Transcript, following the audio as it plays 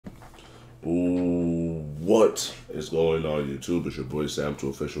Ooh, what is going on YouTube? It's your boy Sam, to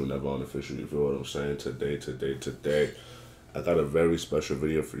official, never unofficial. You feel what I'm saying? Today, I got a very special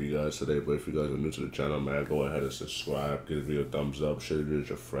video for you guys today. But if you guys are new to the channel, man, go ahead and subscribe, give the video a thumbs up, share it with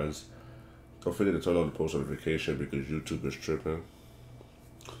your friends. Don't forget to turn on the post notification because YouTube is tripping.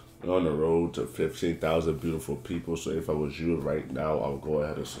 We're on the road to 15,000 beautiful people. So if I was you right now, I would go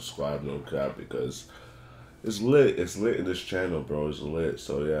ahead and subscribe, no cap, because it's lit. It's lit in this channel, bro. It's lit.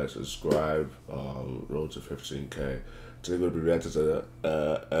 So yeah, subscribe. Road to 15K. Today we're gonna be reacting to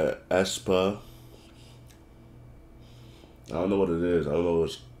the aespa. I don't know what it is. I don't know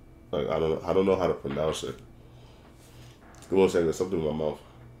what's like. I don't know how to pronounce it. Give me 1 second. There's something in my mouth.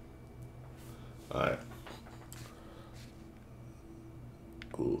 All right.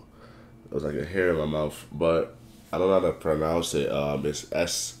 Cool. There's like a hair in my mouth, but I don't know how to pronounce it. It's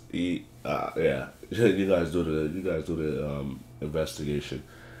S-E. Yeah. You guys do the investigation.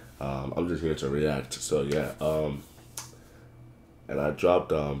 I'm just here to react. So yeah. And I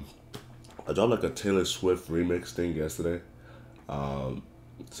dropped like a Taylor Swift remix thing yesterday.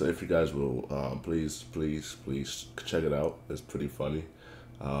 So if you guys will please check it out. It's pretty funny.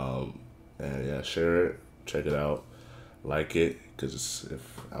 And yeah, share it, check it out, like it, because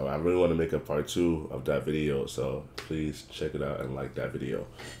if I really want to make a part 2 of that video, so please check it out and like that video.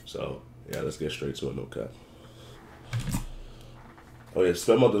 So yeah, let's get straight to it, no cap. Oh yeah,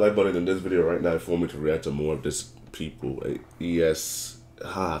 spam out the like button in this video right now if you want me to react to more of this people. I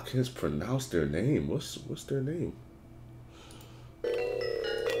can't pronounce their name. What's their name?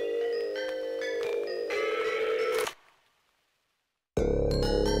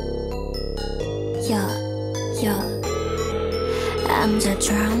 I'm the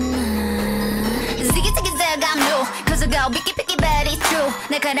drama. Ziggy ziggy zag, I'm new. Cause I go picky picky, but it's true.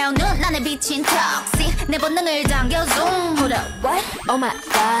 날카로운 눈 안에 비친 toxic. 내 본능을 당겨 zoom. Hold up, what? Oh my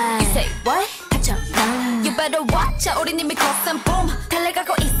god. You say what? 닥쳐 난. You better watch out. 우린 이미 cross and boom.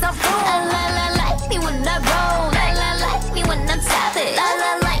 달려가고 있어 boom. La la la like me when I roll. La la like me when I'm savage. La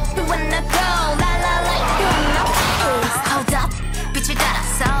la like me when I go. La la like me when I'm pissed. Hold up. 빛을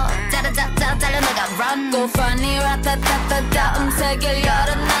따라서 짜라짜짜 달려나가 run. Go funny 라타타타타 음색을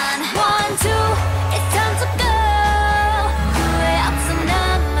열어 난 1, 2 it's time to go. 후회 없어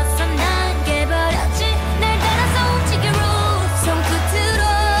난 맞서 난 깨버렸지. 날 따라서 움직여 root 손끝으로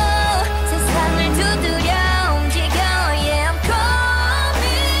세상을 두드려 움직여. Yeah I'm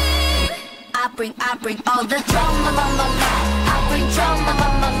coming. I bring all the drama I bring drama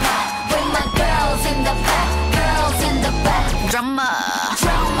with my girls in the back. Girls in the back. Drama, I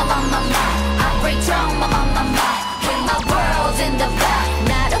bring drama, with my world in the back.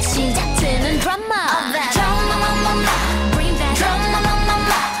 나로 시작되는 drama, bring that drama,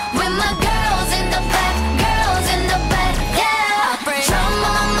 with my girls in the back, girls in the back, yeah. I bring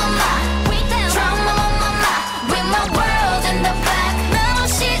drama, with that drama, with my world in the back. 나로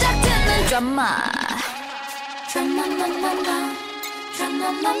시작되는 drama.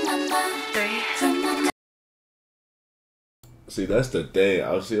 See, that's the thing.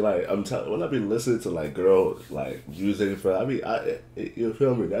 I see, like, when I be listening to like girl like music, you feel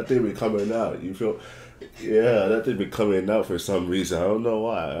me? That thing be coming out. You feel, yeah, that thing be coming out for some reason. I don't know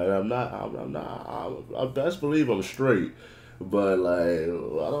why. And I best believe I'm straight, but like I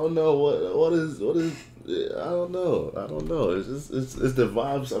don't know what is. I don't know. It's the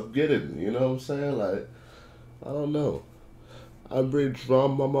vibes I'm getting. You know what I'm saying? Like, I don't know. I bring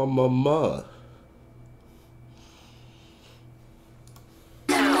drama,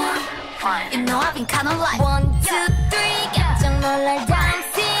 You know I've been kinda like 1, 2, 3 깜짝 놀랄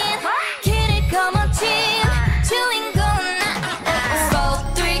dancing 길을 거머쥔 주인공은 나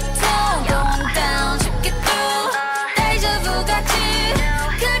 4, 3, 2 going down 쉽게 through 데자부 같이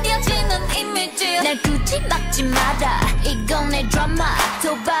그려지는 이미지 날 굳이 막지 마라 이건 내 드라마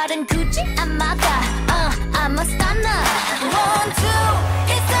도발은 굳이 안 막아 I'm a stunner 1, 2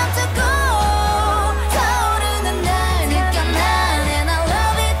 it's time to go 타오르는 날 느껴 난 and I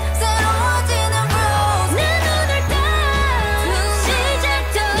love it 새로워지는 rules 내 눈을 따라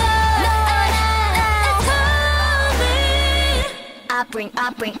시작되어 it's coming I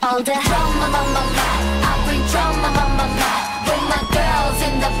bring all the drama I bring drama with my girls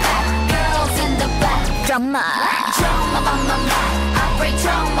in the back girls in the back drama I bring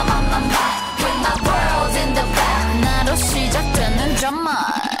drama with my world in the back 나로 시작되는 drama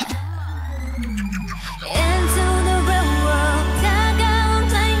Into the real world 다가온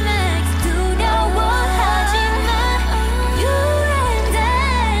climax 두려워하지마 You and I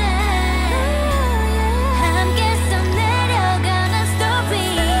함께 써내려가는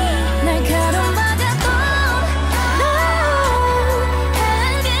story 날카로운 바다도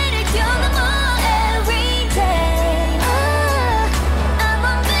한계를 겨눈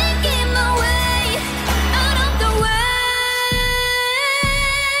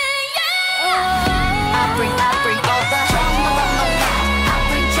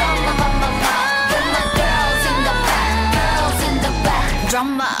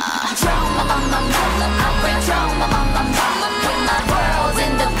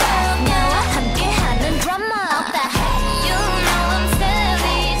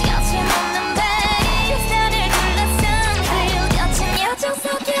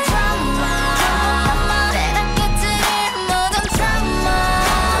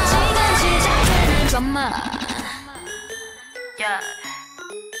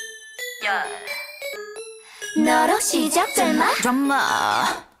너로 시작될마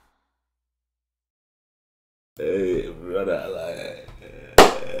드라마. Hey, brother, like,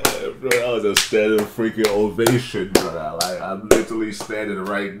 bro, that was a standing freaking ovation, brother. Like, I'm literally standing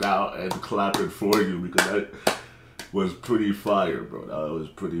right now and clapping for you because that was pretty fire, bro. That was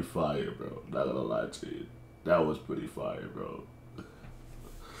pretty fire, bro. Not gonna lie to you. That was pretty fire, bro.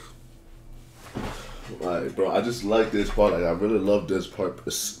 Like, bro, I just like this part. Like, I really love this part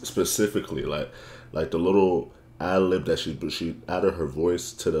specifically. Like the little ad lib that she added her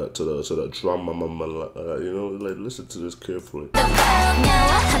voice to the drum. You know, like listen to this carefully. This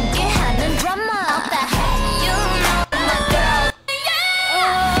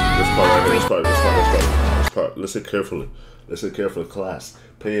part. Listen carefully. Listen carefully, class.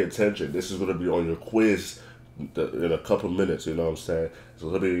 Pay attention. This is gonna be on your quiz in a couple minutes. You know what I'm saying? It's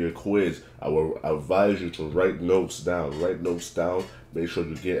gonna be your quiz. I will advise you to write notes down. Write notes down. Make sure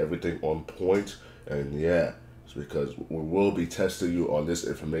you get everything on point. And yeah, it's because we will be testing you on this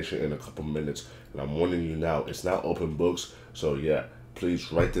information in a couple minutes. And I'm warning you now, it's not open books. So yeah,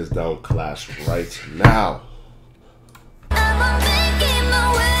 please write this down, class, right now.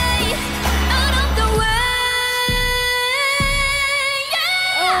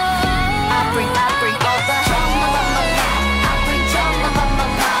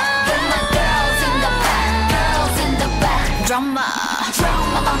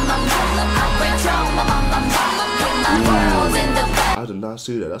 I did not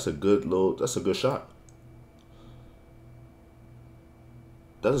see that. That's a good shot.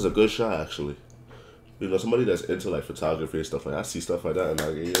 That is a good shot, actually. You know, somebody that's into like photography and stuff like that, I see stuff like that, and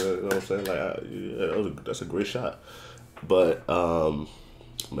like, you know what I'm saying? Like, yeah, that's a great shot. But I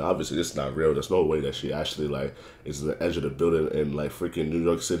mean, obviously this is not real. There's no way that she actually like is the edge of the building in like freaking New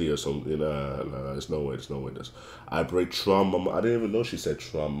York City or something. You know, no, there's no way. There's no way. I break drum, mama. I didn't even know she said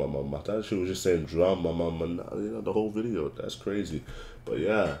drum, mama. I thought she was just saying drum, mama. You know, the whole video. That's crazy. But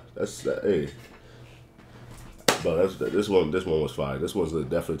yeah, that's that. Hey, but this one was fire. This one's gonna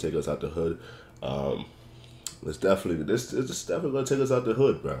definitely take us out the hood. This is definitely gonna take us out the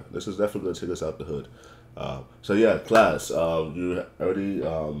hood, bro. This is definitely gonna take us out the hood. So yeah, class. You already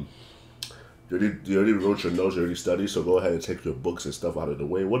wrote your notes. You already studied. So go ahead and take your books and stuff out of the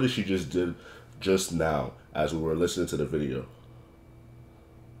way. What did she just did just now as we were listening to the video?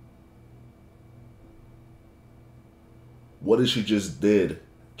 What did she just did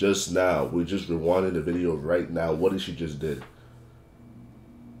just now? We just rewinded the video right now. What did she just did?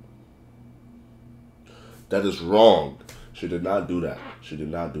 That is wrong. She did not do that. She did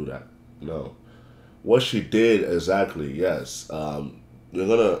not do that. No. What she did exactly, yes. You're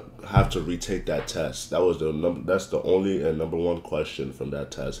gonna have to retake that test. That's the only and number one question from that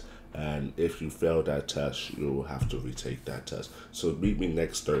test. And if you fail that test, you will have to retake that test. So meet me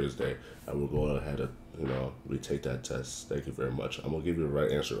next Thursday, and we'll go ahead and retake that test. Thank you very much. I'm gonna give you the right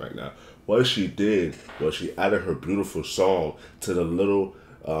answer right now. What she did was she added her beautiful song to the little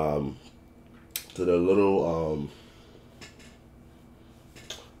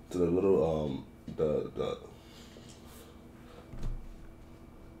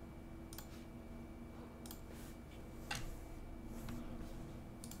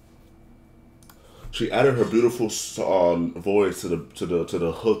she added her beautiful voice to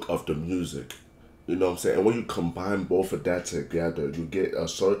the hook of the music. You know what I'm saying? And when you combine both of that together, you get a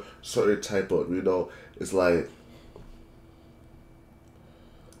certain type of, you know, it's like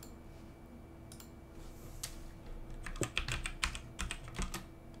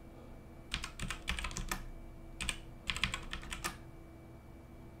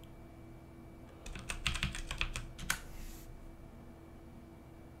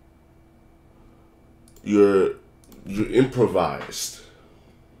you improvised.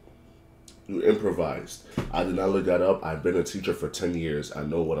 You improvised. I did not look that up. I've been a teacher for 10 years. I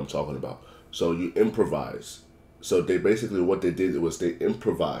know what I'm talking about. So you improvise. So they basically, what they did was they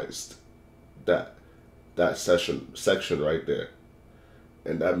improvised that section right there.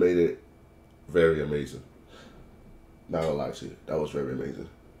 And that made it very amazing. Not gonna lie to you. That was very amazing.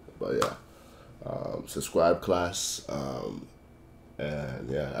 But yeah. Subscribe, class. And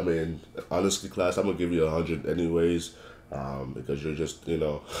yeah, I mean, honestly, class, I'm gonna give you 100 anyways, because you're just, you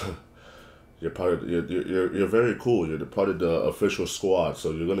know, you're very cool. You're part of the official squad, so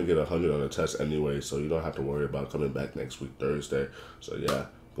you're gonna get 100 on the test anyway. So you don't have to worry about coming back next week Thursday. So yeah,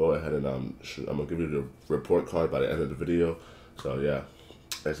 go ahead and I'm gonna give you the report card by the end of the video. So yeah,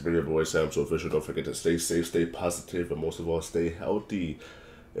 that's been your boy Sam, so official. Don't forget to stay safe, stay positive, and most of all, stay healthy.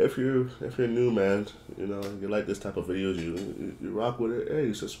 if you're new, man, you know, you like this type of videos, you rock with it.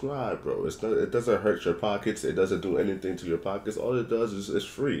 Hey, subscribe, bro. It doesn't hurt your pockets. It doesn't do anything to your pockets. All it does is it's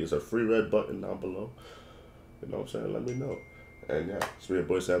free. It's a free red button down below. You know what I'm saying? Let me know. And yeah, it's me, your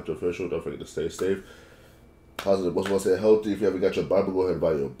boy Sam to Official. Don't forget to stay safe. Positive, most of us stay healthy. If you haven't got your Bible, go ahead and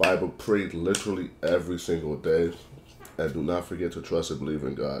buy your Bible. Pray literally every single day. And do not forget to trust and believe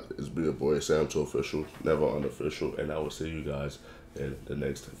in God. It's be your boy Sam to Official, never unofficial. And I will see you guys in the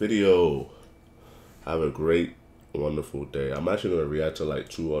next video. Have a great, wonderful day. I'm actually going to react to like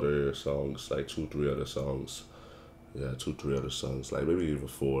 2 other songs, like 2, 3 other songs. Yeah, 2, 3 other songs, like maybe even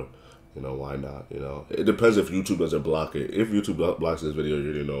 4. You know, why not? You know, it depends if YouTube doesn't block it. If YouTube blocks this video,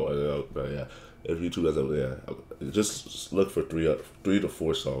 you know, but yeah, if YouTube doesn't, yeah, just look for 3 to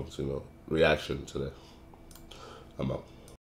 4 songs, you know, reaction to that. I'm out.